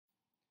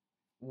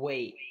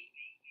wait,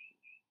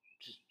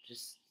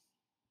 just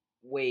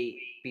wait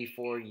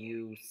before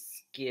you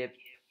skip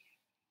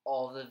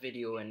all the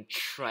video and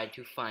try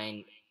to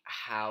find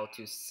how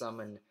to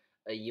summon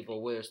a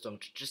evil witherstorm.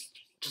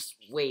 Just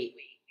wait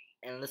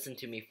and listen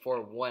to me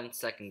for 1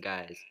 second,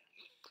 guys.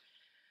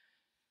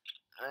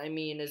 I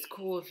mean, it's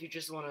cool if you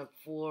just want to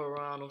fool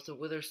around with the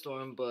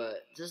Witherstorm,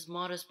 but this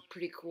mod is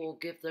pretty cool.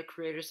 Give the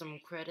creator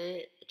some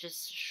credit.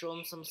 Just show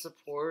him some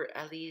support.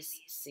 At least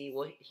see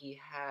what he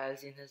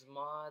has in his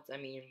mods. I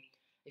mean,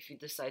 if you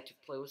decide to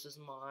play with this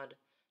mod,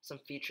 some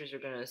features you're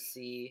gonna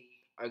see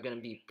are gonna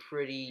be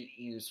pretty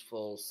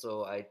useful.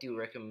 So I do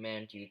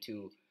recommend you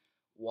to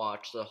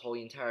watch the whole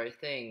entire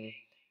thing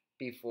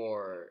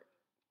before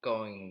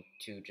going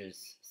to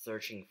just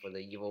searching for the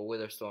evil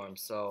Witherstorm.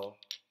 So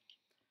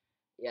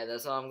yeah,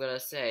 that's all I'm gonna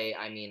say.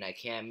 I mean, I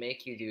can't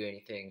make you do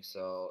anything,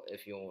 so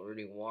if you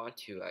really want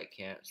to, I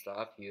can't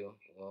stop you.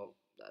 Well,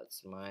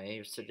 that's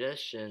my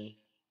suggestion.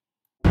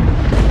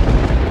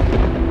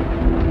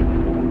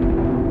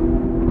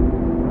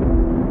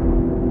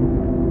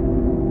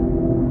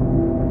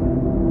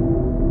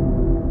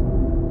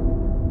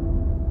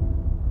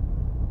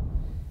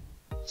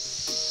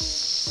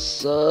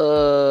 Sup,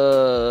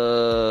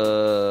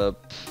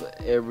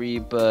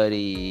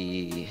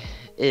 everybody?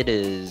 It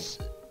is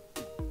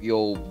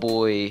yo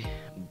boy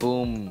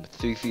Boom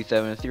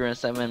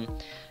 337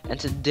 and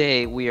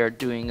today we are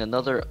doing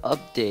another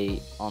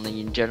update on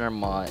the Engender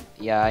mod.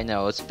 Yeah, I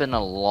know it's been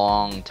a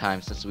long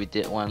time since we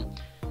did one,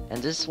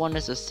 and this one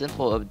is a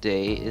simple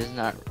update. It's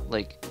not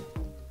like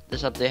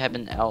this update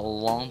happened out a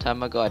long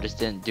time ago. I just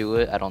didn't do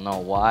it. I don't know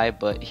why,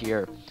 but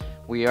here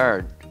we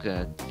are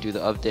gonna do the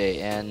update,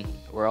 and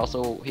we're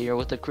also here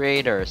with the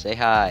creator. Say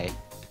hi.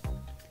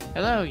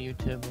 Hello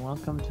YouTube,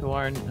 welcome to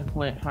our new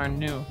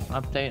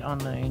update on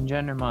the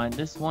Engender mod.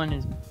 This one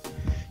is,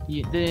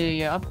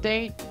 the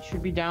update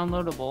should be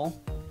downloadable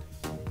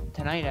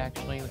tonight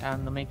actually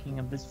on the making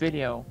of this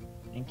video.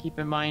 And keep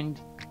in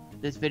mind,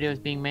 this video is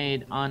being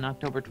made on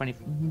October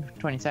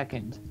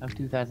 22nd of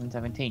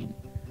 2017.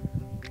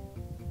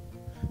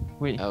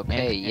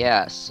 Okay,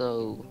 yeah,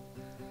 so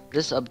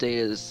this update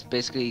is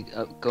basically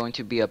going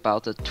to be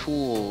about the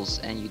tools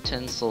and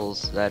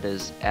utensils that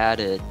is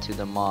added to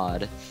the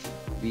mod.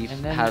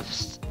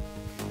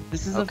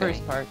 This is the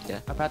first part, yeah,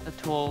 about the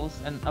tools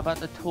and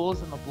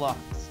the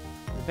blocks.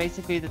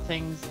 Basically, the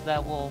things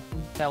that will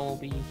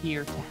be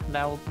here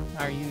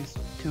are used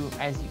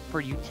for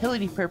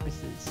utility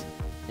purposes.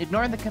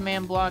 Ignore the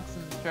command blocks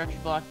and the structure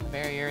blocks and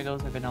barrier;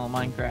 those are vanilla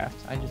Minecraft.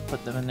 I just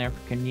put them in there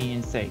for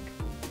convenience sake.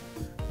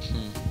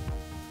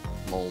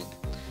 Lol.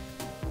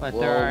 But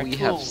there are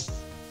tools.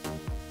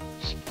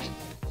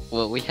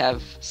 We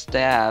have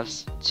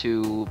staffs,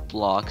 2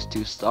 blocks,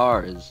 2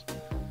 stars.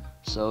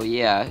 So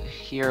yeah,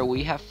 here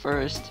we have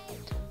first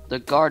the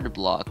guard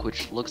block,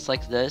 which looks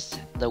like this.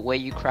 The way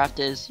you craft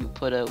it is you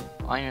put a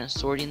iron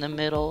sword in the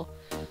middle,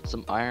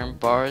 some iron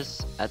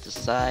bars at the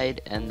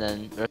side, and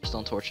then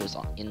redstone torches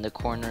in the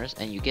corners,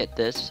 and you get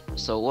this.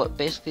 So what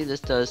basically this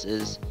does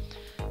is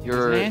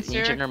your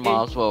Engender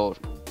mobs will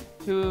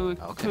to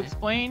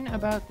explain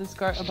about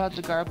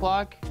the guard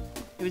block.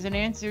 It was an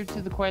answer to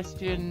the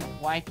question,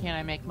 why can't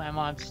I make my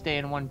mobs stay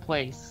in one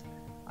place?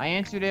 I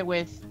answered it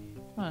with,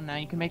 oh, now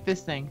you can make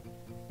this thing.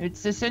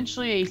 It's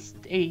essentially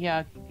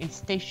a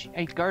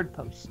guard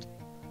post.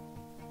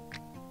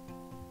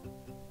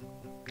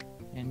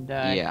 And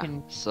yeah,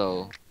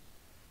 so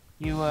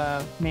you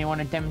may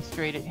want to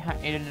demonstrate it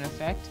in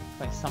effect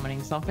by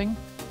summoning something.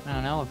 I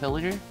don't know, a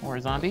villager or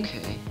a zombie.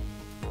 Okay.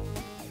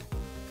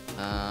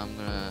 I'm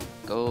gonna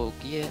go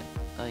get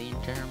a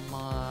Engender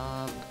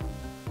mob.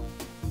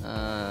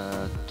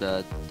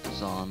 The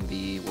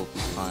zombie will be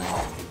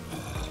fine.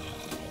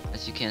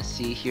 As you can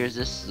see, here's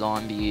this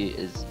zombie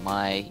is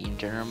my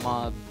Engender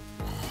mob,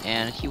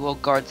 and he will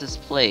guard this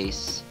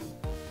place.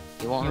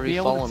 He won't really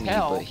follow me,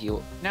 but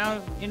he'll.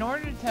 Now, in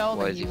order to tell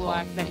that he's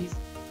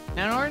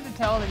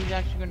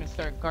actually going to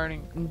start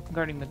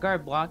guarding the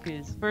guard block,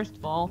 is first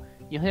of all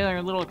you'll hear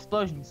a little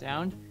explosion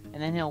sound,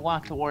 and then he'll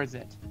walk towards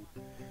it.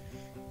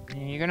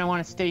 And you're gonna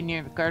want to stay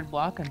near the guard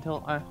block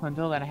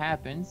until that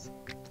happens.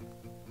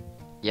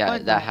 Yeah,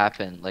 that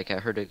happened. Like I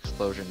heard an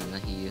explosion, and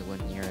then he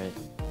went near it.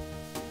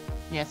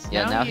 Yes,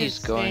 yeah, now he's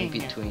going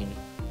between.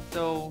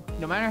 So,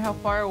 no matter how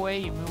far away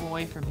you move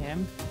away from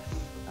him,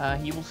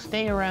 he will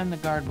stay around the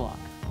guard block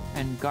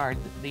and guard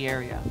the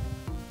area.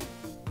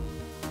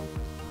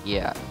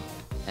 Yeah,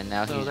 and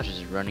now he's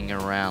just running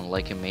around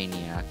like a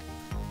maniac.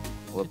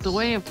 Whoops, it's a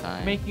way of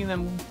making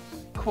them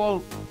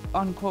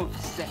quote-unquote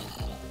safe.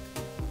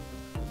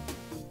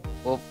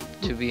 Well,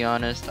 to be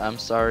honest, I'm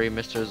sorry,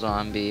 Mr.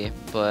 Zombie,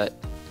 but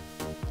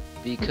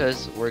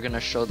because we're gonna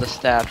show the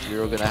stats,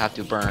 you're gonna have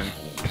to burn.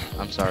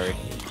 I'm sorry.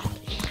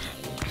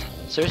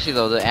 Seriously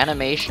though, the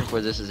animation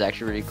for this is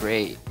actually really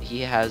great. He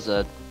has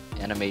a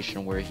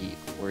animation where he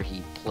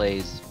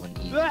plays when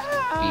he's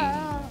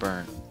being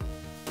burnt.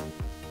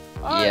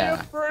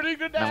 Yeah.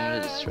 I'm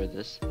gonna destroy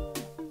this.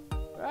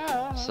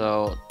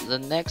 So the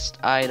next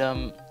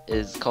item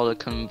is called a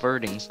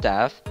converting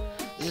staff.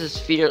 This is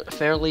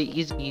fairly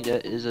easy.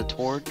 Is a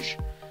torch,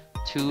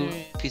 2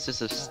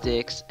 pieces of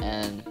sticks,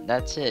 and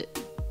that's it.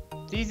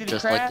 It's easy to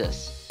just craft. Like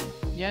this.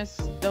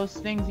 Yes, those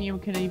things you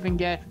can even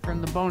get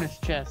from the bonus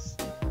chests.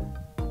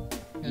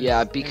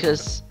 Yeah,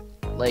 because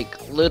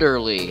like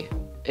literally,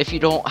 if you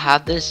don't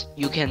have this,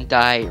 you can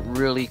die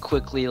really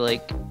quickly.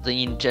 Like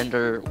the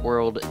Engender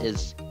world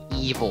is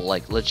evil,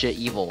 like legit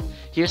evil.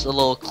 Here's a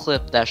little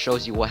clip that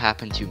shows you what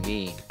happened to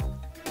me.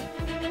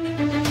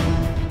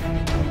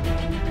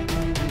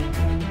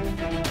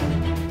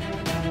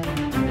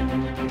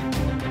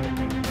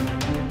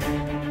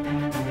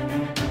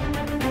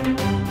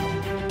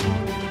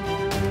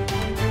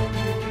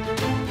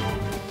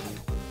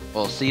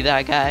 Well, see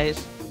that,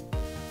 guys?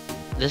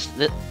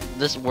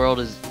 This world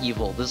is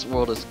evil. This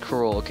world is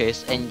cruel, okay?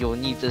 And you'll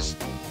need this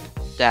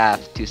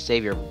staff to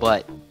save your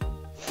butt.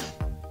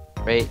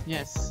 Right?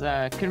 Yes,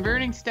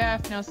 converting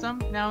staff.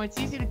 Now it's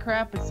easy to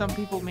craft, but some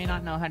people may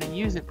not know how to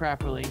use it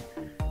properly.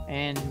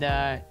 And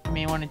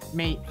may Boom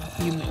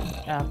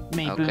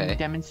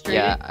demonstrate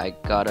Yeah, it. I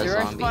got a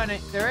zombie.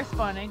 There are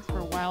spawn eggs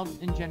for wild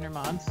Engender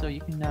mobs, so you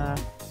can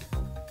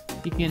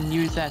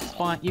use that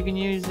spawn. You can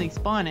use the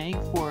spawn egg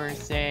for,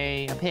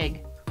 say, a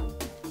pig.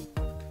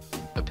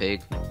 A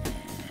pig.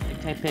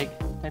 Type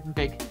in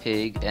pig.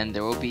 Pig, and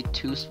there will be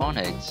 2 spawn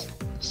eggs.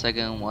 The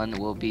second one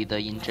will be the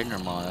Engender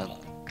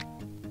mob.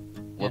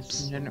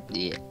 Whoops. Yes,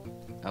 yeah.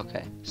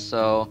 Okay.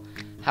 So,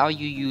 how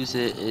you use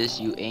it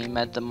is you aim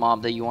at the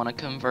mob that you want to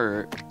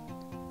convert.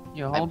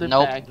 You hold it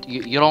nope, back.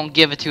 you don't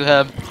give it to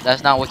him.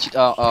 That's not what you.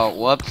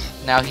 Whoops.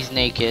 Now he's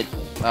naked.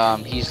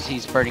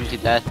 He's burning to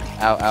death.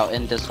 I'll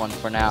end this one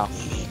for now.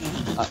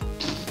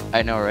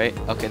 I know, right?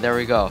 Okay, there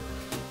we go.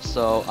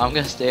 So I'm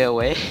gonna stay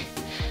away.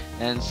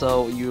 And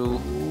so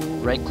you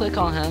right-click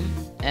on him,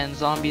 and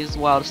zombies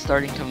while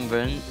starting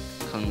conversion.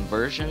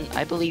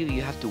 I believe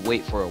you have to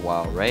wait for a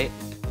while, right?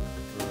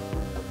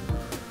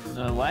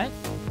 What?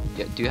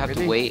 Yeah. Do you have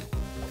to wait?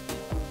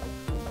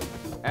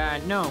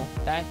 No.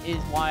 That is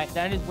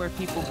where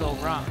people go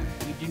wrong.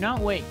 You do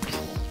not wait.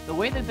 The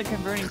way that the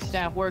converting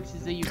staff works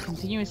is that you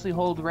continuously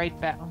hold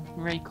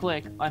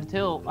right-click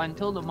until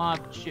the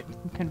mob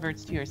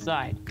converts to your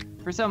side.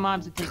 For some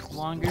mobs it takes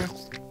longer,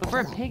 but for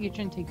a pig it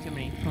shouldn't take too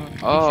many.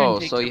 Oh,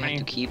 so you have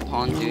to keep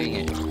on doing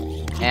it.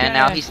 And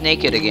now he's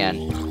naked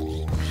again.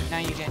 Now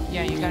you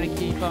gotta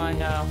keep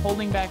on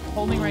holding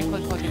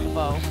right-click like at the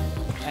bow,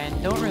 and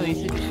don't release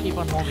it. Just keep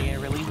on holding it. It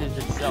releases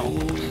itself.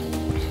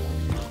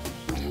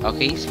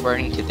 Okay, he's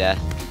burning to death.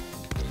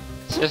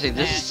 Seriously,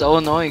 this is so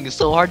annoying. It's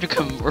so hard to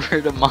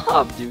convert a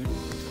mob, dude.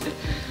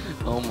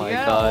 Oh my god. You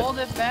gotta hold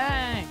it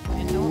back,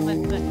 and don't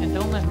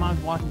let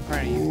mobs walk in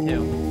front of you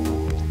too.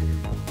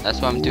 That's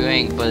what I'm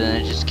doing, but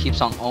then it just keeps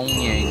on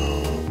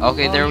owning.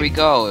 Okay, there we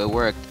go. It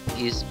worked.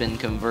 He's been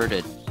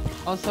converted.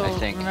 Also, I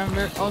think.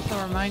 Reminder,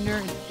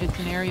 it's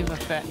an area of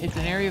effect. It's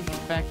an area of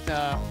effect.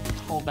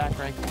 Hold back,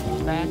 right?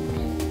 Hold back.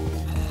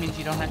 Means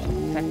you don't have to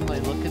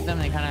technically look at them.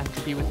 They kind of have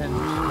to be within 32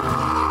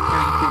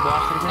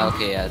 blocks. I think.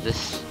 Okay, yeah,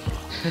 this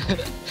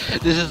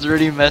this is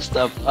really messed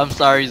up. I'm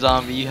sorry,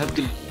 zombie. You have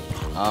to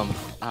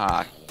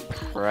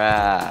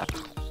crap.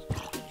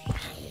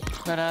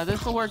 But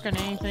this will work on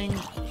anything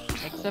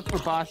except for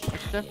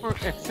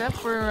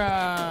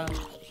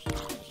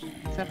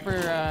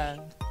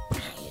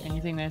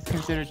anything that's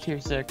considered tier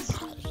 6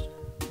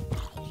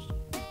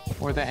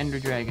 or the Ender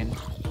Dragon.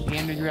 The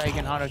Ender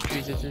Dragon auto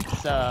chooses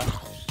its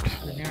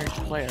the nearest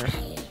player.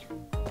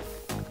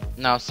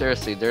 No,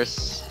 seriously, there's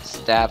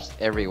stabs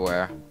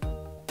everywhere.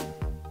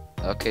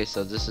 Okay,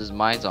 so this is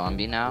my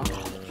zombie now,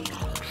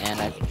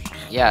 and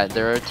yeah,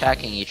 they're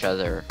attacking each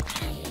other.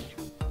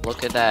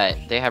 Look at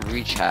that. They have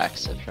reach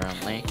hacks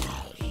apparently.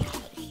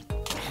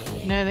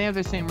 No, they have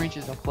the same reach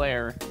as a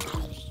player.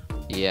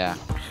 Yeah.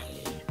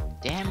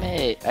 Damn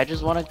it! I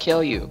just want to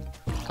kill you.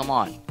 Come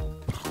on,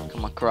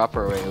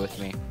 cooperate with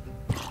me.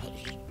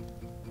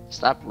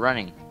 Stop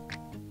running.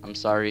 I'm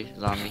sorry,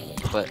 zombie,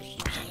 but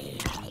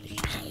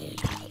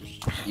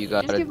you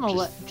gotta just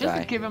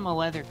give him a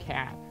leather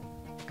cap.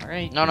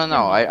 Alright? No,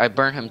 I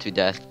burn him to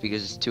death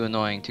because it's too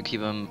annoying to keep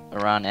him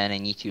around, and I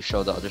need to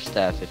show the other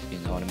staff, if you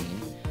know what I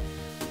mean.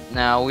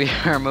 Now we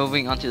are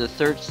moving on to the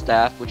third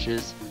staff, which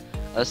is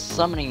a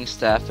summoning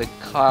staff. It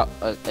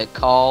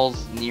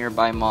calls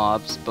nearby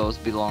mobs,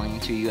 both belonging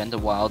to you and the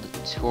wild,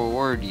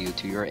 toward you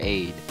to your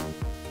aid.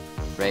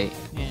 Right?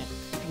 Yeah.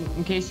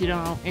 In case you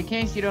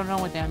don't know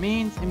what that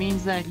means, it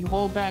means that you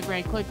hold back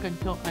right click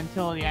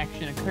until the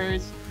action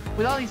occurs.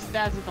 With all these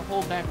staffs, it's a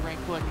hold back right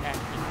click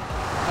action.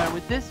 But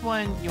with this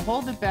one, you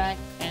hold it back,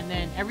 and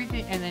then every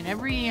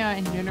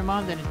Engender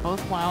mob that is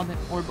both wild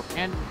or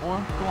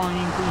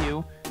belonging to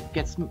you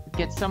gets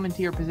summoned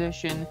to your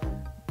position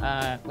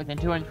from within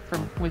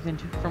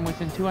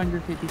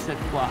 256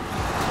 blocks.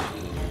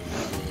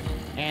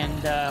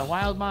 And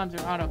wild mobs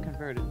are auto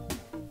converted.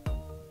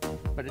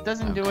 But it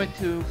doesn't do it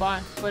to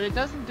tiers. It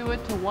doesn't do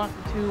it to tier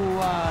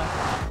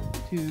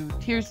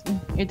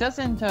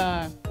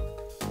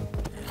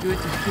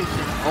 6.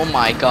 Oh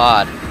my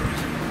god.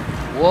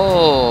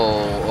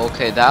 Whoa.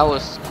 Okay, that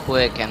was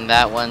quick, and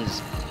that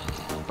one's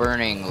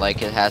burning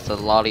like it has a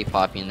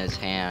lollipop in its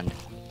hand.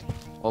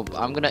 Well,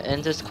 I'm gonna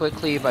end this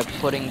quickly by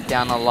putting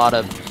down a lot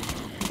of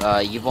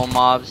evil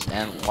mobs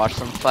and watch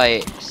them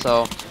fight.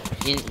 So,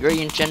 your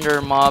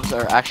Engender mobs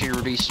are actually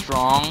really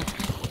strong.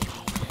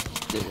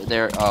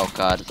 Oh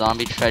god,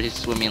 zombie tried to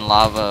swim in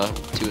lava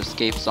to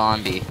escape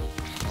zombie.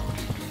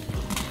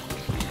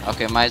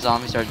 Okay, my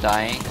zombies are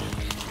dying.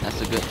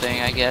 That's a good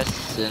thing, I guess,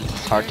 since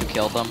it's hard to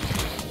kill them.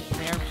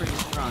 They are pretty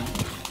strong.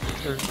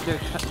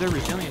 They're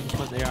resilient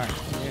because they are.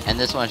 And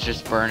this one's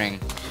just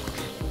burning.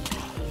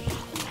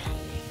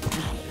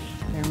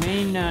 Their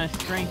main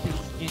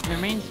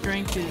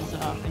strength is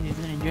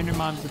an Engender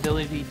mob's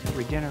ability to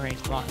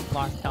regenerate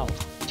lost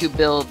health. To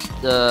build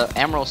the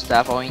emerald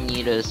staff, all you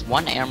need is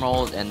 1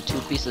 emerald and 2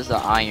 pieces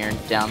of iron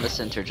down the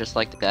center, just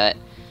like that.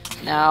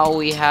 Now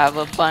we have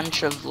a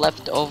bunch of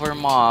leftover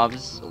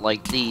mobs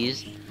like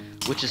these,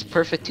 which is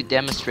perfect to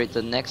demonstrate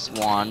the next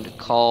wand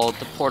called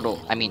the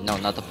portal. I mean, no,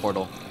 not the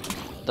portal.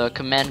 The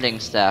commanding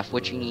staff,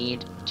 which you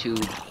need to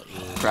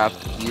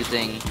craft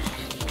using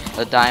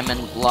a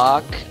diamond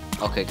block.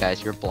 Okay,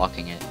 guys, you're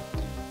blocking it.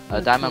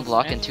 A diamond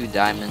block and 2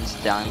 diamonds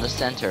down in the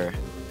center.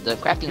 The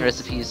crafting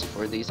recipes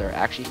for these are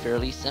actually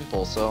fairly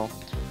simple, so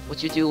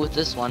what you do with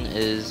this one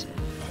is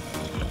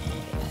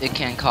it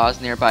can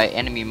cause nearby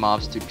enemy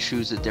mobs to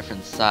choose a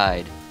different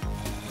side.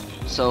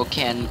 So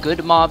can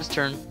good mobs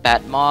turn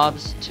bad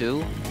mobs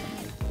too?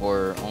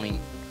 Or only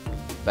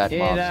bad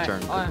mobs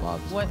turn good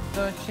mobs? What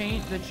the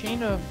chain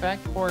of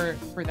effect for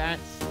that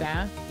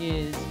staff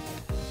is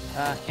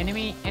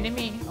enemy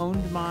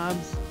owned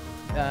mobs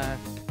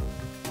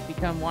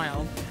become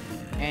wild,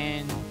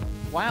 and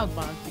wild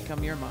mobs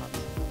become your mobs.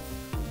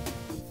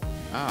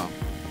 Oh,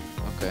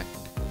 okay.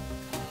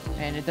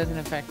 And it doesn't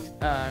affect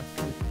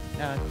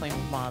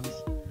claimed mobs.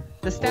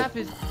 The staff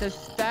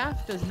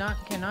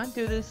cannot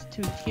do this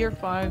to tier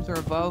 5s or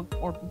above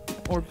or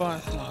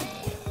boss mobs.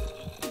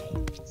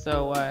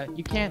 So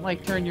you can't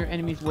like turn your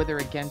enemy's wither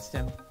against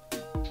him.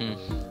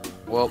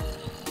 Well,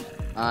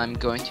 I'm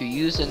going to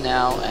use it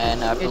now,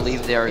 and I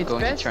believe they are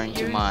going to turn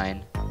to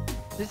mine.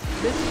 This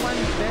one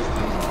is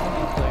best used in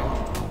multiplayer.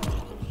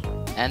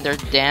 And they're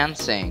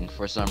dancing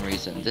for some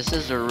reason. This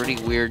is a really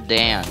weird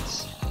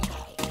dance.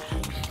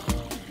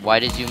 Why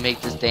did you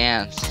make this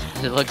dance?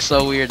 It looks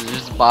so weird. They're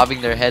just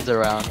bobbing their heads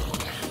around.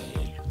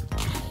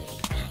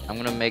 I'm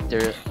gonna make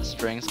their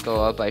strings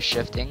go up by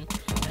shifting.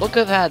 Look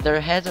at that. Their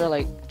heads are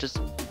like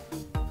just...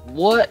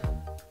 What?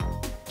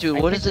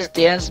 Dude, what is this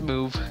dance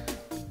move?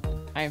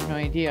 I have no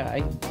idea.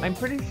 I'm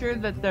pretty sure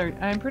that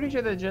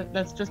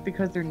that's just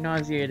because they're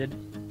nauseated.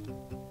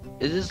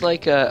 Is this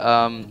like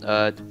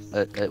a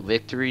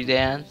victory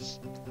dance?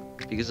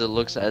 Because it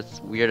looks as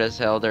weird as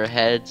hell. Their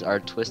heads are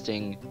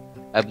twisting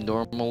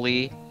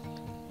abnormally.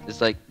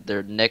 It's like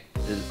their neck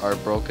are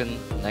broken.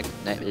 Neck.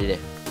 I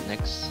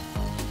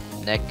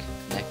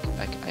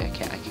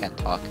can't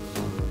talk.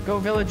 Go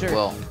villager.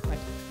 Well,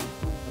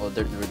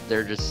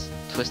 they're just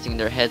twisting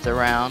their heads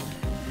around.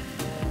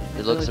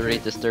 It looks really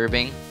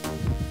disturbing.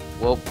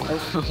 Well,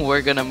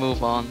 we're gonna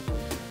move on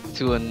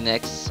to a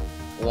next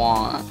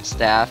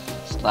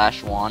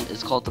staff/wand.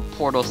 It's called the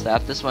portal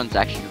staff. This one's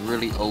actually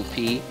really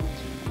OP.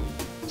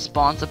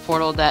 Spawns a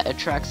portal that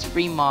attracts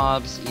free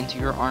mobs into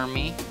your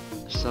army.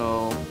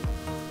 So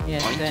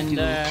yes, and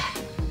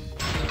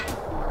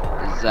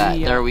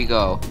there we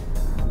go.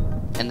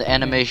 And the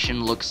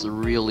animation looks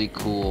really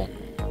cool.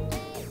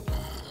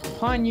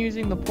 Upon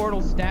using the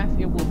portal staff,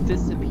 it will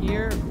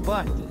disappear,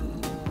 but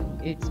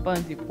it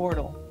spawns a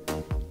portal.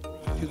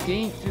 To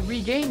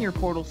regain your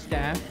portal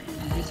staff,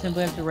 you just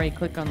simply have to right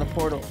click on the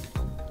portal,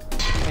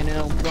 and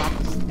it'll drop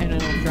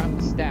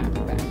the staff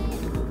back.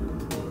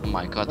 Oh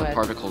my god, the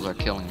particles are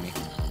killing me.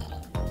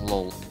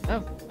 Lol.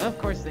 Of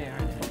course they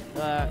are.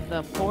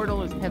 The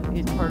portal is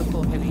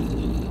particle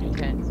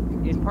intensive.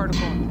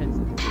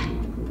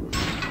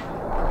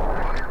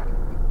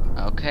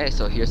 Okay,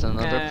 so here's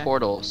another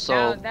portal.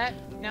 So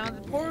now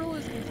the portal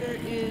is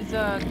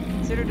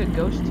considered a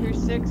ghost tier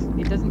 6.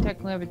 It doesn't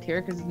technically have a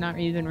tier because it's not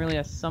even really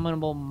a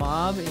summonable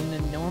mob in the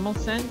normal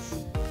sense.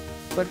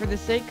 But for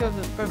coding's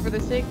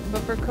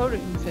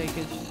sake,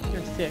 it's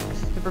tier 6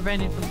 to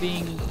prevent it from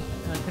being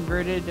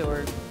converted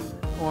or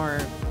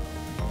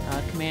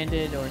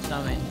commanded or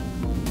summoned.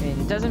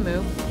 And it doesn't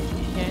move.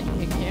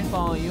 It can't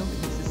follow you.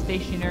 It's a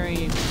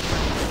stationary.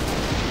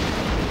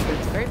 But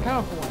it's a very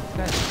powerful one. It's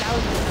got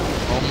 1,000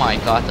 health. Oh my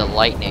god, the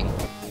lightning.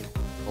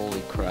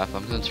 Holy crap,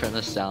 I'm gonna turn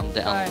the sound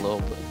down a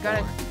little bit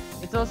more.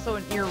 It's also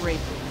an ear raping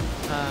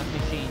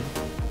machine.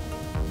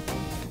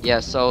 Yeah,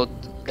 so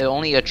it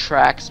only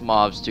attracts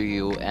mobs to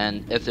you,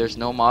 and if there's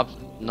no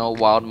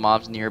wild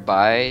mobs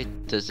nearby,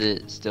 does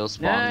it still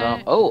spawn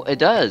them? Oh, it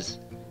does!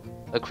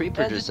 A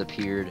creeper just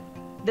appeared.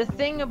 The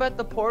thing about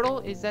the portal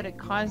is that it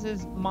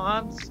causes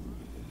mobs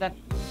that,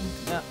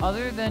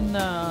 other than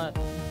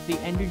the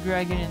Ender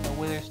Dragon and the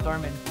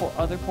Witherstorm and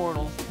other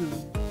portals, who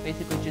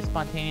basically just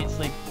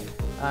spontaneously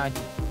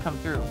come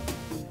through.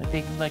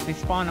 Like they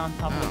spawn on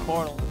top of the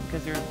portal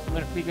because they're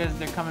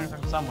coming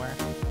from somewhere.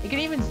 It can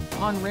even,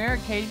 on rare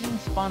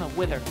occasions, spawn a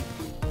wither.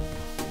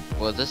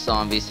 Well, this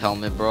zombie's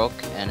helmet broke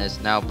and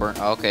is now burnt.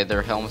 Okay,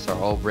 their helmets are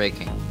all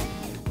breaking.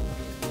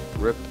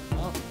 Rip.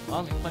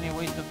 Well, there's plenty of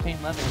ways to obtain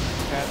leather in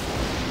this trap.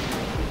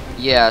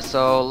 Yeah,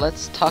 so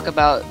let's talk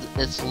about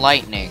its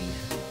lightning.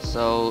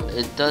 So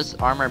it does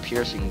armor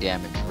piercing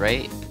damage,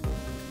 right?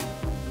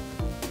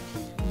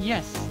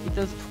 Yes, it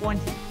does 20.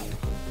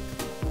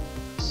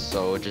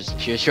 So just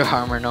pierce your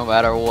armor no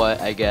matter what,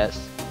 I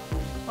guess.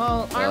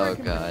 Well, Oh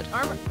god.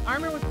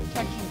 Armor with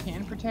protection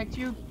can protect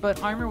you,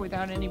 but armor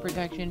without any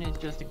protection is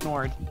just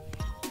ignored.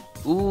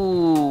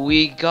 Ooh,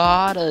 we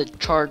got a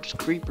charged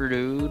creeper,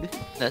 dude.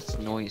 That's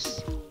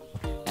nice.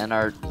 And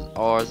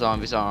all our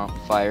zombies are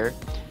on fire.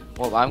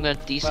 Well, I'm gonna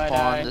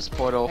despawn this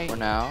portal for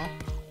now.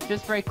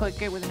 Just right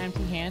click it with an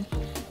empty hand,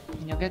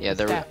 and you'll get the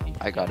staff.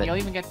 I got it. You'll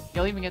even get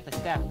the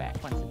staff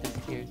back once it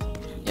disappears.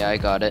 Yeah, I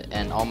got it.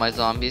 And all my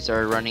zombies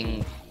are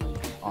running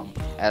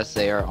as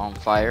they are on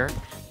fire.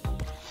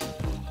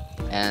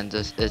 And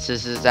this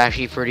is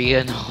actually pretty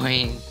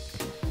annoying.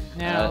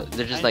 Now,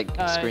 they're just like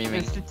screaming.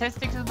 The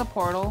statistics of the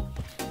portal,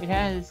 it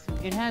has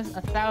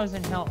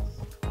 1,000 health,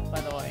 by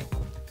the way.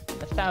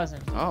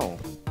 1,000. Oh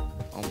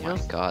my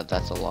god,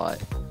 that's a lot.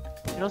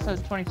 It also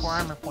has 24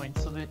 armor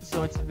points,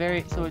 so it's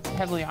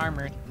heavily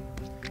armored.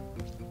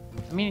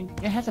 I mean,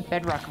 it has a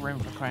bedrock room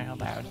for crying out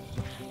loud.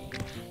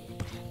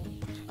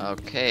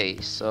 Okay,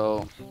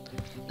 so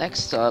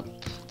next up,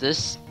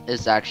 this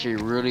is actually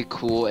really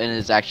cool and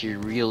is actually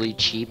really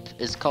cheap.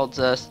 It's called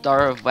the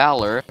Star of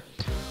Valor.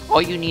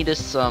 All you need is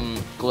some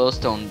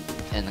glowstone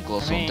and the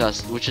glowstone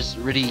dust, which is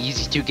really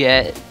easy to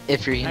get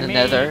if you're in the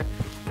Nether.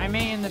 I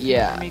may in the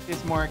future make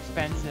this more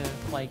expensive.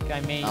 Like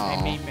I may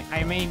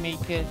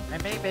make it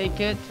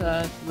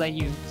so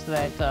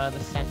that the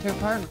center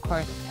part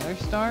requires another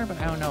star, but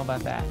I don't know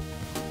about that.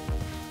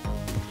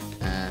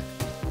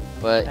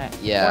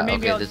 Yeah, or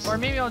maybe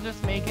I'll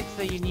just make it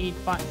so you need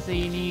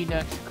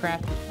to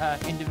craft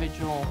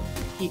individual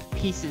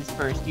pieces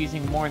first,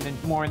 using more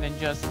than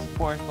just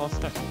four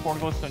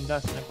glowstone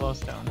dust and a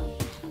glowstone.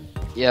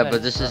 Yeah,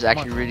 but this is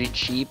actually really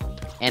cheap,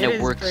 and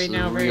it works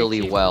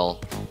really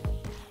well.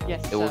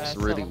 Yes, it works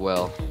really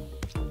well.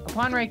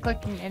 Upon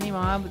right-clicking any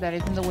mob that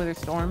is in the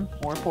Witherstorm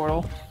or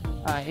portal,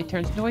 it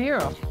turns into a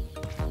hero,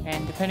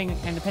 and depending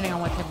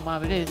on what type of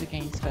mob it is, it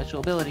gains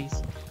special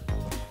abilities.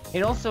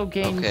 It also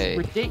gains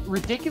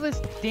ridiculous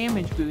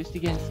damage boost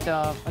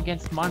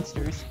against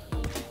monsters,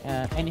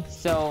 and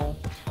so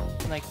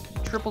like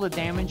triple the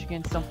damage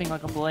against something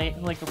like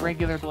a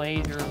regular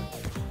blaze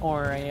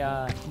or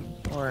a.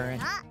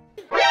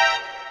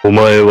 お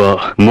前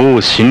はも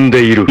う死ん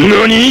でいる。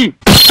何?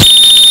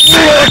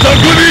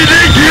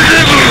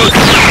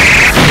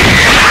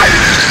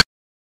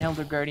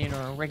 Elder Guardian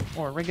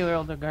or a regular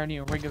Elder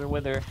Guardian or regular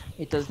Wither.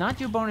 It does not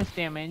do bonus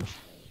damage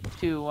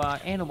to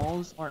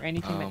animals or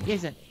anything that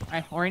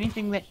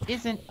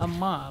isn't a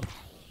mob,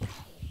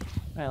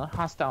 a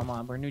hostile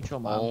mob or neutral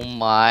mob. Oh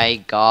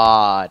my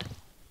god!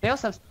 They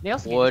also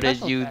what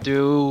did you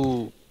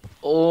do?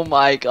 Oh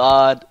my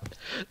god!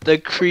 The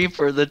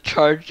creeper, the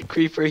charged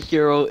creeper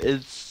hero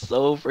is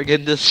so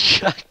friggin'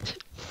 destructive.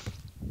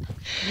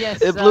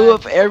 Yes, it blew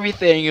up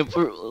everything. It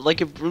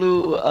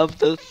blew up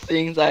the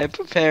things I had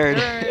prepared.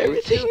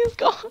 Everything is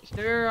gone.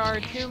 There are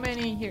too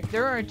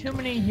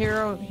many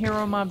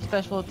hero mob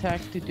special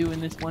attacks to do in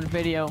this one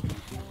video,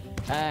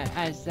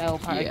 as that'll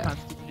probably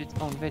constitute its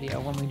own video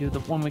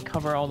when we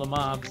cover all the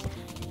mobs.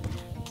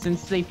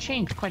 Since they've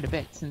changed quite a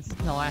bit since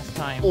the last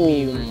time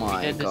we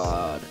did this,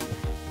 god!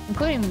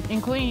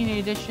 Including the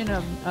addition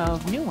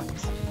of new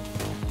ones.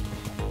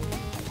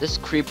 This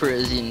creeper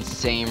is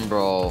insane,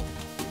 bro.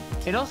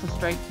 It also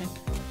strikes.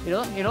 It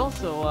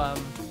also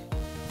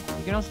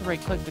you can also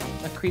right-click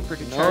a creeper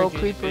to charge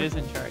it if it is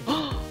in charge.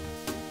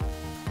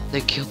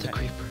 They killed the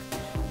creeper.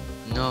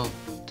 No,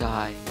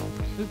 die.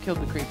 Who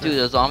killed the creeper? Dude,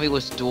 a zombie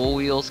with dual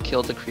wheels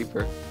killed the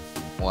creeper.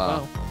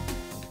 Wow. Oh.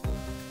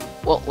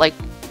 Well, like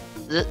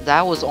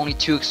that was only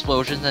 2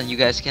 explosions, and you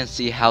guys can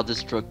see how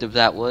destructive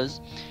that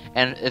was.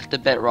 And if the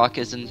bedrock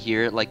isn't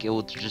here, like it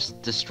will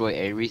just destroy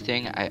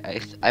everything.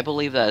 I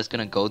believe that it's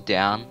gonna go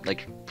down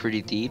like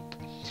pretty deep.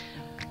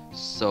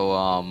 So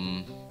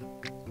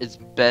it's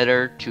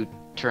better to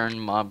turn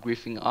mob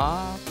griefing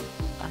off,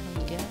 I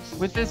guess.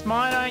 With this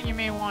mod on, you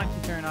may want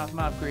to turn off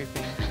mob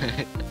griefing.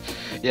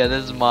 Yeah,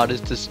 this mod is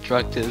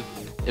destructive.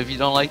 If you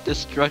don't like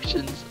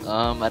destructions,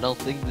 I don't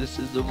think this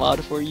is the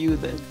mod for you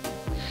then.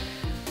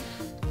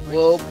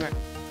 Well,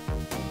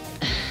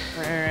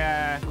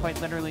 we're quite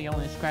literally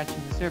only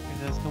scratching the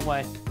surface as to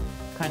what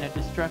kind of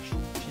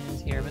destruction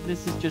is here, but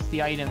this is just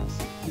the items.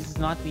 This is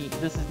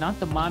not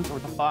the mobs or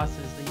the bosses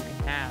that you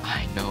can have.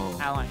 I know.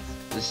 Allies.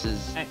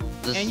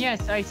 And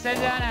yes, I said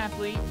that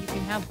aptly. You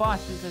can have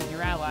bosses as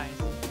your allies.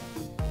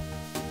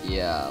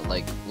 Yeah,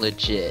 like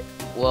legit.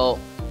 Well,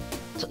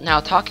 now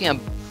talking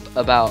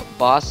about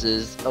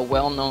bosses, a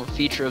well-known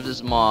feature of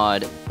this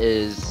mod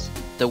is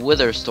the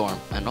Witherstorm.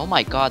 And oh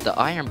my god, the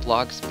iron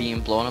blocks being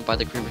blown up by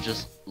the creeper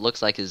just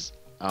looks like his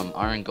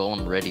iron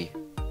golem ready.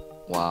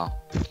 Wow.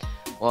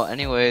 Well,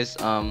 anyways,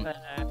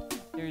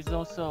 There there's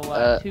also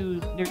two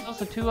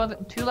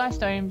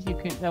last items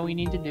that we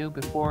need to do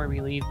before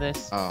we leave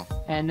this. Oh.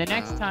 And the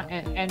next time,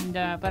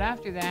 but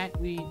after that,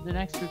 the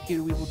next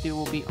review we will do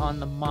will be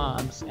on the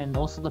mobs and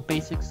also the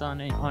basics on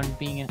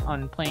playing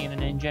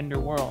an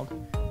Engender world.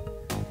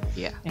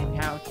 Yeah. And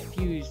how to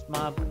fuse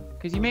mob,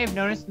 because you may have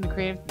noticed in the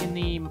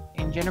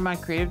Engender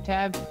mod creative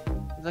tab,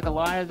 there's like a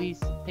lot of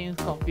these things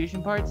called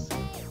fusion parts.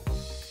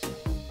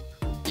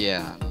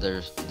 Yeah,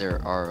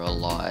 there are a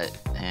lot,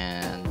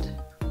 and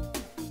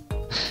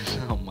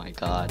oh my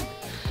god,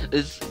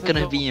 it's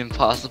gonna be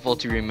impossible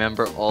to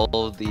remember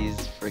all of these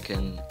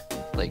freaking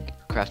like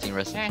crafting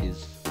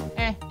recipes.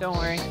 Don't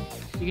worry.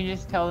 You can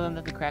just tell them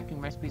that the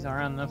crafting recipes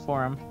are on the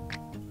forum.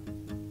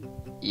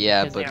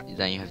 Yeah, but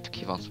then you have to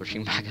keep on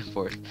switching back and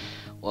forth.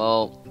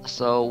 Well,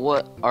 so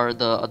what are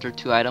the other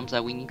 2 items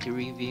that we need to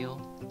reveal?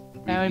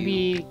 That would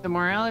be the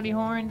morality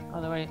horn,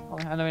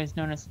 otherwise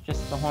known as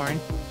just the horn,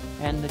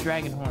 and the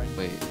dragon horn.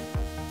 Wait,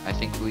 I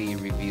think we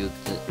reviewed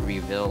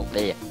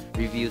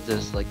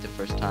this like the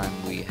first time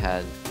we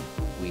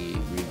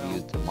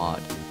reviewed the mod,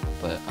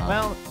 but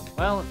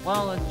let's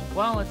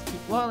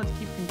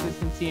keep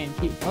consistency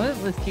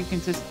let's keep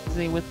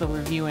consistency with the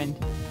review and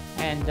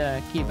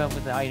keep up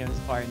with the items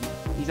part.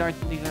 These are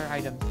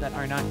items that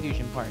are not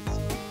fusion parts.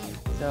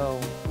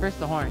 So first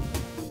the horn.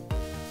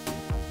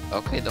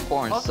 Okay, the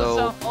horn.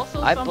 Also,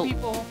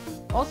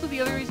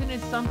 the other reason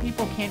is some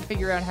people can't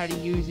figure out how to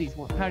use these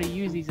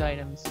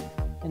items,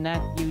 and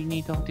that you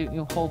need to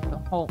hold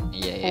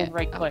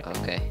right click.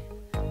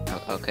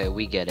 Okay,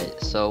 we get it.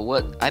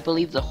 So I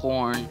believe the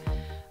horn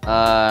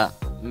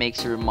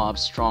makes your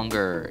mobs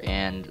stronger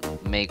and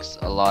makes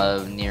a lot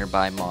of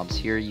nearby mobs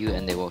hear you,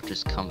 and they will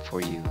just come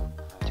for you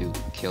to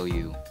kill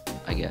you,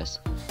 I guess.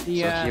 So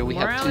here we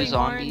have 2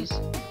 zombies.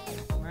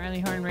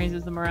 Morality horn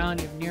raises the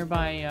morality of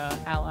nearby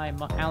allied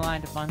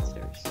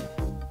monsters.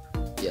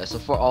 Yeah, so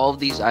for all of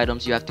these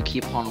items, you have to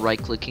keep on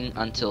right-clicking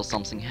until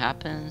something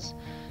happens.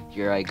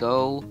 Here I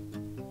go.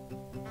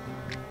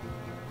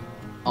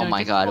 Oh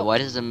my god, why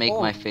does it make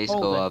my face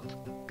go up?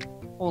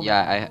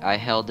 Yeah, I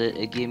held it.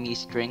 It gave me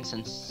strength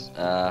and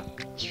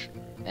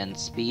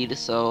speed,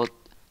 so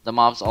the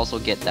mobs also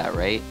get that,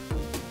 right?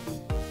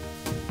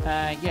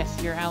 Yes,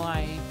 your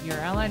allied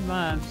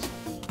mobs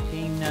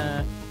gain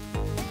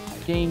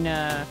they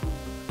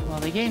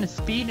gain a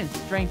speed and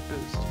strength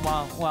boost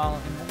while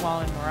in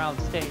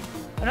morality state.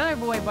 Another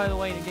way, by the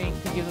way, to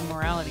give them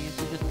morality is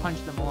to just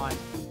punch them a lot.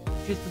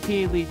 Just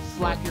repeatedly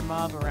slap your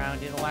mob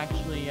around, it'll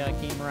actually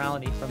gain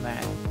morality from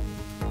that.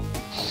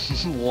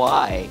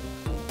 Why?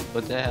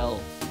 What the hell?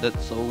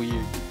 That's so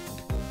weird.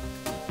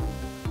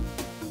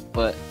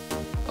 But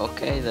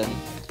okay then.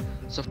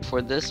 So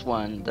for this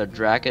one, the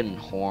dragon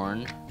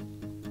horn,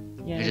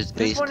 which is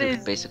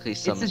basically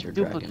summons your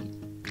dragon.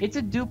 It's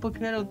a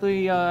duplicate of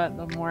the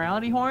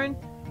morality horn,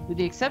 with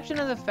the exception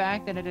of the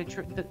fact that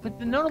with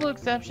the notable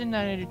exception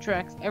that it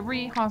attracts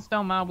every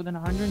hostile mob within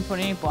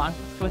 128 blocks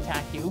to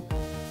attack you,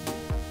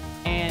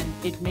 and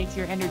it makes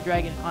your ender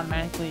dragon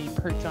automatically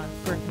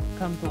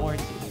come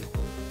towards you.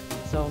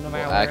 So no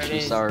matter where it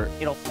is,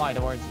 it'll fly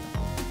towards you.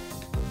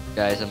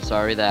 Guys, I'm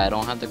sorry that I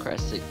don't have the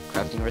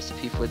crafting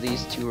recipe for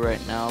these 2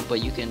 right now, but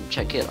you can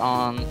check it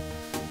on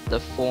the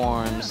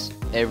forums.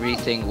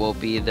 Everything will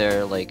be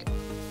there. Like,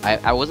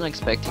 I wasn't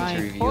expecting to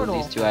review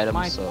these 2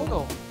 items,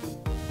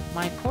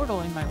 my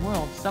portal in my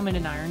world summoned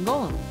an iron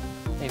golem.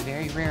 A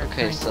very rare.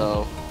 Okay,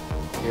 so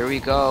here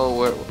we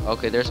go.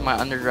 Okay, there's my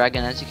under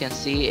dragon, as you can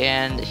see,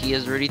 and he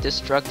is really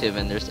destructive,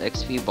 and there's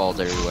XP balls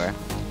everywhere.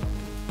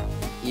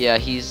 Yeah,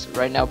 he's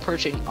right now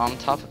perching on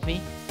top of me,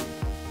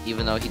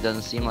 even though he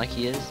doesn't seem like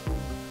he is,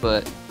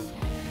 but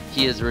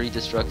he is really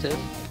destructive,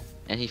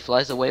 and he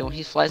flies away. When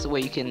he flies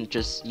away, you can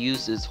just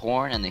use his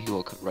horn, and then he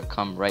will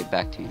come right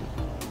back to you.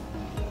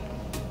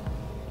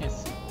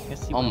 Yes,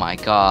 he will. Oh my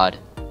god,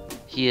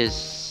 he is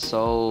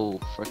so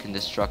freaking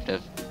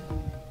destructive.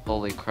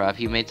 Holy crap,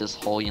 he made this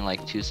hole in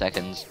like 2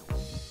 seconds.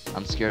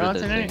 I'm scared of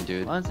this thing,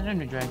 dude. Well, it's an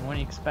ender dragon. What do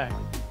you expect?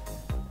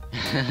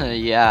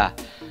 Yeah,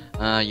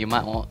 you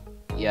might want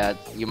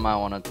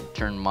to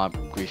turn mob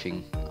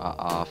griefing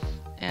off.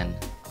 And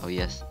oh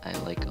yes, I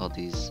like all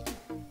these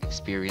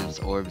experience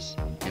orbs.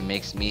 It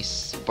makes me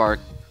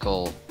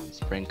sparkle,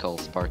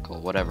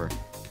 whatever.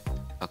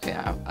 Okay,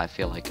 I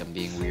feel like I'm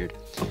being weird.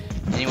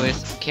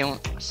 Anyways,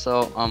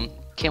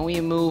 can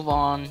we move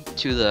on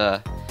to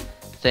the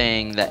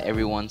thing that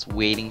everyone's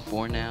waiting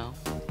for now?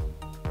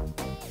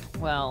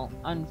 Well,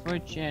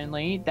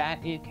 unfortunately,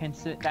 that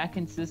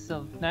consists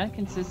of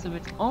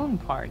its own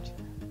part.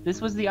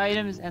 This was the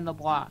items and the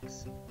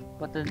blocks.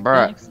 But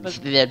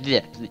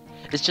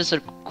it's just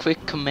a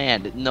quick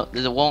command. No,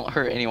 it won't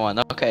hurt anyone.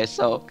 Okay,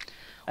 so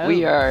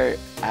we are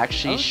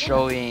actually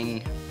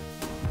showing.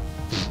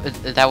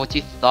 Is that what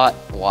you thought?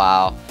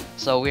 Wow.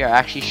 So we are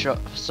actually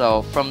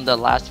so from the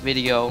last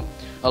video,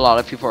 a lot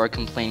of people are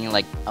complaining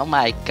like, oh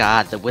my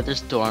god, the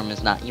Witherstorm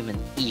is not even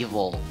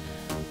evil.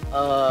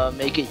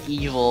 Make it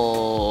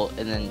evil,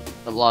 and then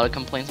a lot of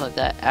complaints like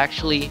that.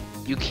 Actually,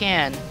 you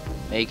can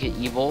make it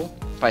evil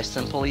by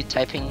simply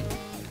typing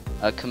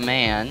a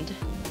command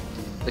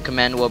The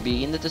command will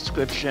be in the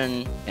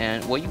description,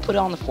 and will you put it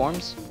on the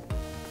forums?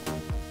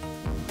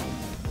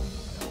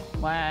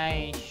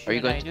 Why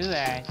should I do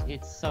that?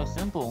 It's so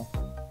simple.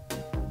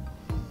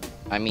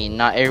 I mean,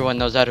 not everyone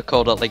knows how to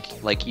code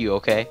like you,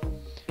 okay?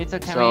 It's a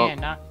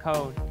command, not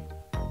code.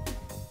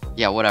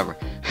 Yeah, whatever.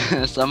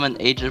 Summon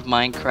Age of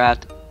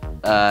Minecraft,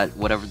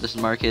 whatever this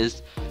mark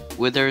is.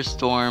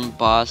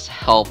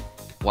 Witherstormbosshelpful.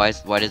 Why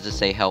does it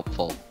say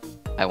helpful?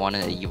 I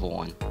wanted an evil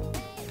one.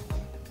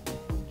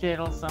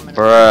 It'll summon.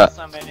 Bruh.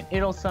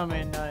 It'll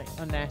summon a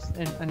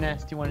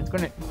nasty one. It's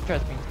gonna,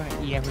 trust me, it's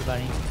gonna eat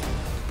everybody.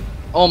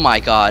 Oh my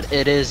god,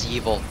 it is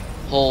evil.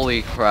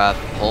 Holy crap.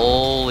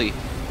 Holy.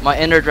 My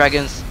Ender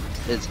Dragons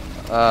is,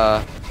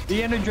 The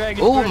Ender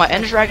Dragon. oh, my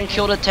Ender Dragon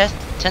killed a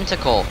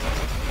tentacle.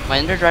 My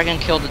Ender Dragon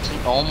killed a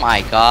oh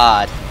my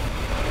god.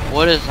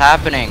 What is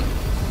happening?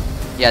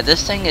 Yeah,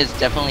 this thing is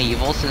definitely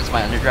evil since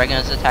my Ender Dragon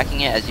is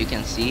attacking it, as you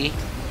can see.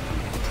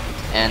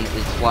 And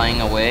it's flying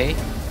away.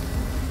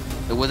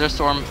 The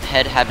Witherstorm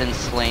head have been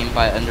slain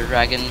by Ender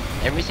Dragon.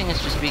 Everything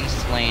is just being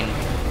slain.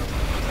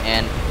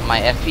 And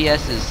my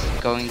FPS is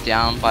going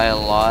down by a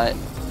lot.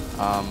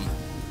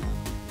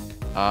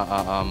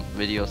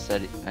 Video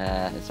set,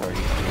 it's already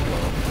pretty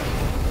low.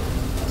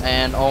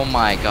 And oh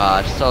my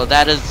god, so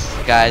that is,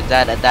 guys,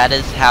 that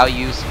is how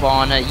you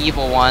spawn an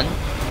evil one.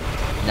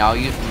 Now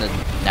you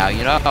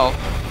know.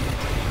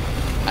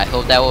 I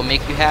hope that will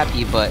make you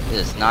happy, but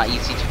it's not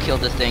easy to kill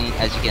this thing.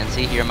 As you can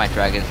see here, my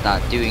dragon's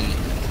not doing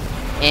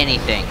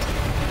anything,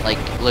 like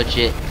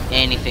legit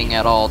anything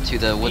at all to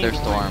the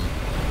Witherstorm.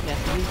 Yes,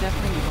 it is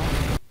definitely evil.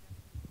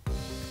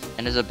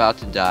 And is about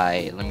to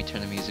die. Let me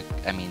turn the music,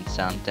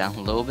 sound down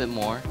a little bit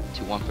more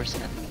to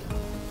 1%.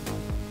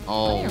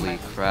 Holy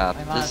crap,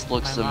 this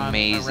looks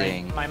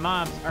amazing. My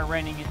mobs are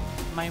running.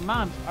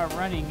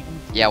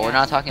 Yeah, we're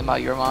not talking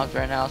about your mobs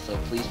right now, so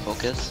please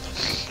focus.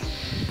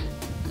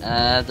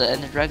 The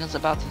Ender Dragon's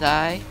about to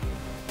die,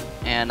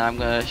 and I'm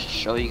gonna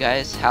show you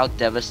guys how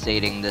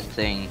devastating this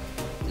thing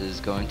is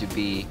going to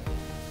be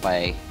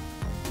by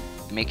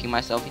making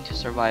myself into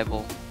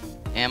survival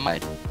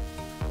and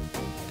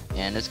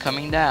it's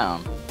coming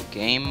down.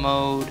 Game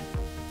mode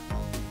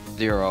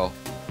 0.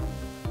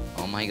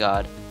 Oh my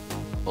god.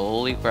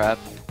 Holy crap.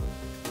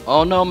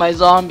 Oh no, my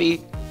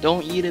zombie!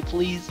 Don't eat it,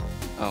 please.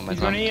 Oh, my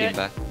zombie came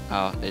back.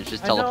 Oh, it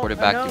just teleported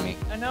back to me.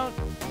 I know.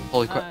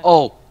 Holy crap.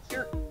 Oh!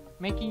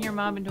 Making your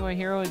mob into a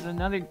hero is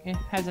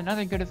has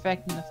another good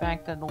effect in the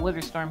fact that the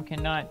Witherstorm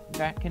cannot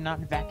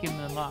vacuum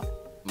them up.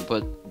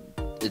 But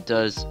it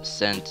does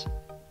send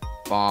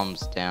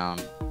bombs down.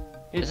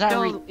 It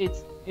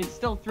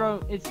still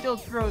throws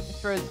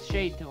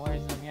shade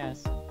towards them,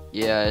 yes.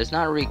 Yeah, it's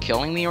not really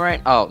killing me,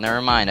 right? Oh,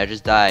 never mind, I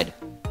just died.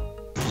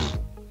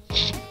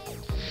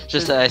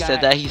 Just that I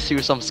said that, he threw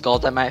some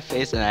skulls at my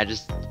face and I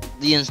just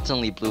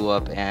instantly blew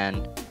up,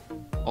 and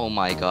oh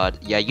my god.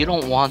 Yeah, you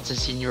don't want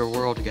this in your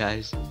world,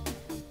 guys.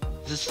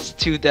 This is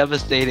too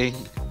devastating.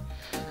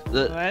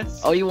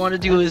 All you want to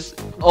do is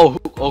oh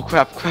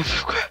crap.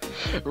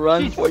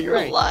 Run Jesus for your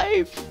Christ.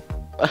 life.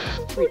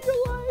 For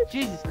your life.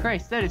 Jesus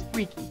Christ, that is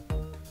freaky.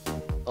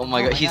 Oh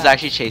my god, he's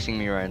actually chasing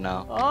me right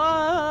now.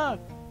 Oh!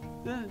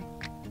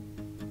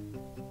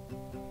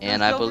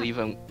 And I believe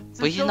him,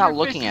 but he's not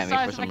looking at me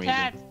for some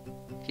reason.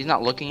 He's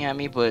not looking at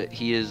me, but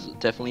he is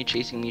definitely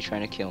chasing me,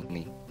 trying to kill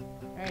me.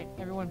 Alright,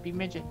 everyone be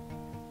midget.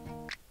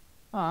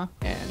 Aw.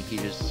 And he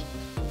just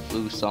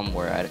flew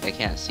somewhere. I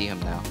can't see him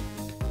now.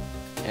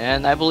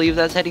 And I believe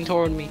that's heading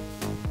toward me.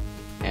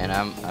 And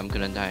I'm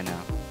gonna die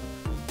now.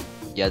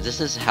 Yeah,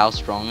 this is how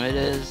strong it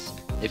is.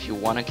 If you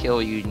want to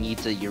kill, you need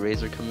the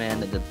eraser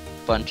command and a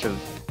bunch of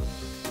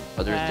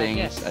other things,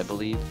 yes. I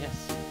believe.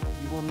 Yes.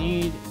 You will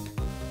need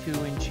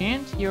to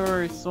enchant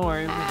your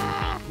sword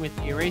with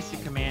the eraser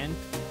command,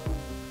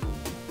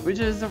 which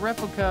is a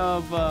replica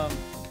of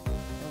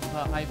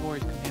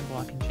Ivor's command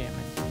block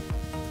enchantment.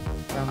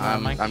 From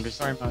I'm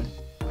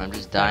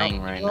just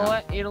dying right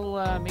now.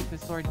 It'll make the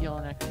sword heal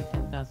an extra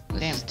 10,000.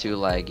 This is too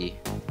laggy.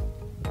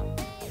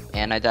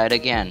 And I died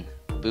again.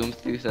 Boom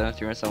through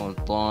and someone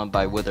was blown up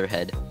by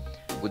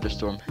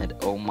Witherstorm head.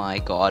 Oh my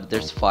god,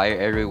 there's fire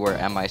everywhere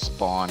at my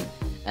spawn.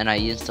 And I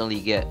instantly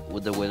get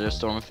with the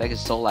Witherstorm effect.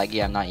 It's so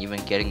laggy I'm not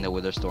even getting the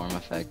Witherstorm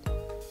effect.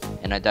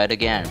 And I died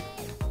again.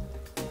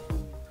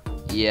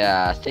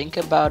 Yeah, think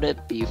about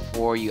it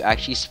before you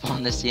actually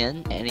spawn this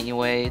in.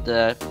 Anyway,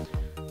 the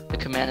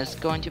command is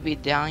going to be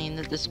down in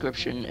the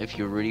description if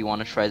you really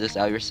want to try this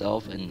out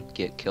yourself and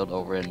get killed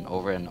over and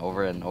over and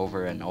over and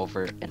over and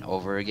over and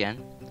over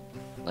again.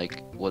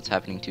 Like what's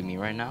happening to me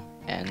right now.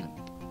 And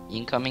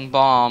incoming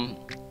bomb,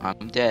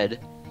 I'm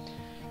dead.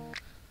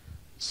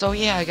 So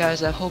yeah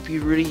guys, I hope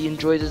you really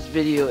enjoyed this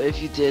video.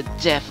 If you did,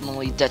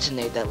 definitely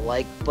detonate that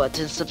like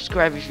button,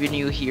 subscribe if you're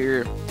new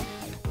here,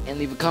 and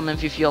leave a comment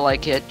if you feel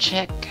like it.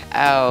 Check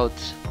out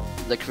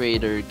the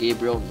creator,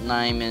 Gabriel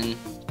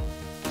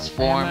Nyman's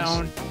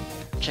forums.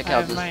 Check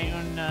out this. my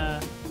own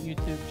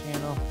YouTube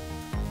channel.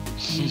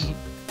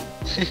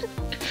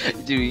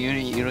 Dude,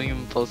 you don't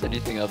even post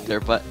anything up there,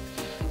 but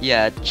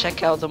yeah,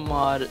 check out the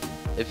mod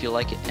if you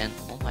like it. And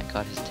oh my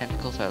god, his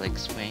tentacles are like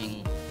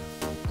swaying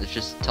it's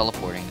just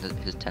teleporting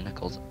his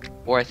tentacles.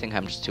 Or I think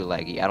I'm just too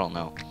laggy. I don't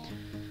know.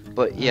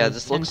 But yeah,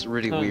 this looks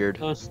really weird.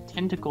 Those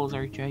tentacles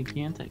are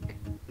gigantic.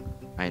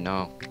 I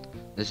know.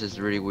 This is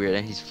really weird,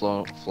 and he's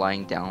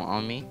flying down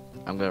on me.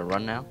 I'm gonna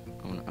run now.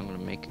 I'm gonna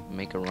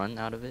make a run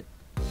out of it.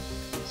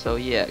 So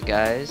yeah,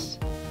 guys.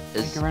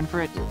 Make a run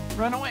for it.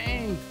 Run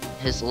away!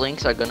 His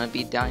links are gonna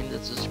be down in the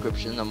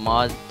description. The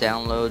mod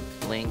download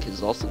link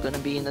is also gonna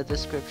be in the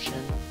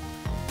description.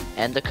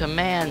 And the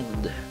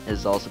command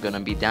is also gonna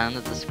be down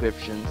in the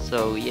description.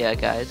 So yeah,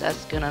 guys,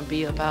 that's gonna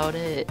be about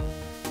it.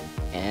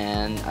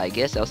 And I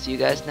guess I'll see you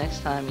guys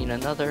next time in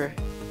another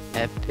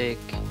epic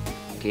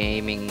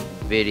gaming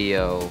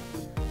video.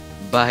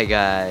 Bye,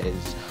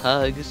 guys.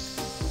 Hugs.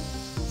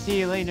 See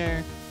you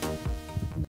later.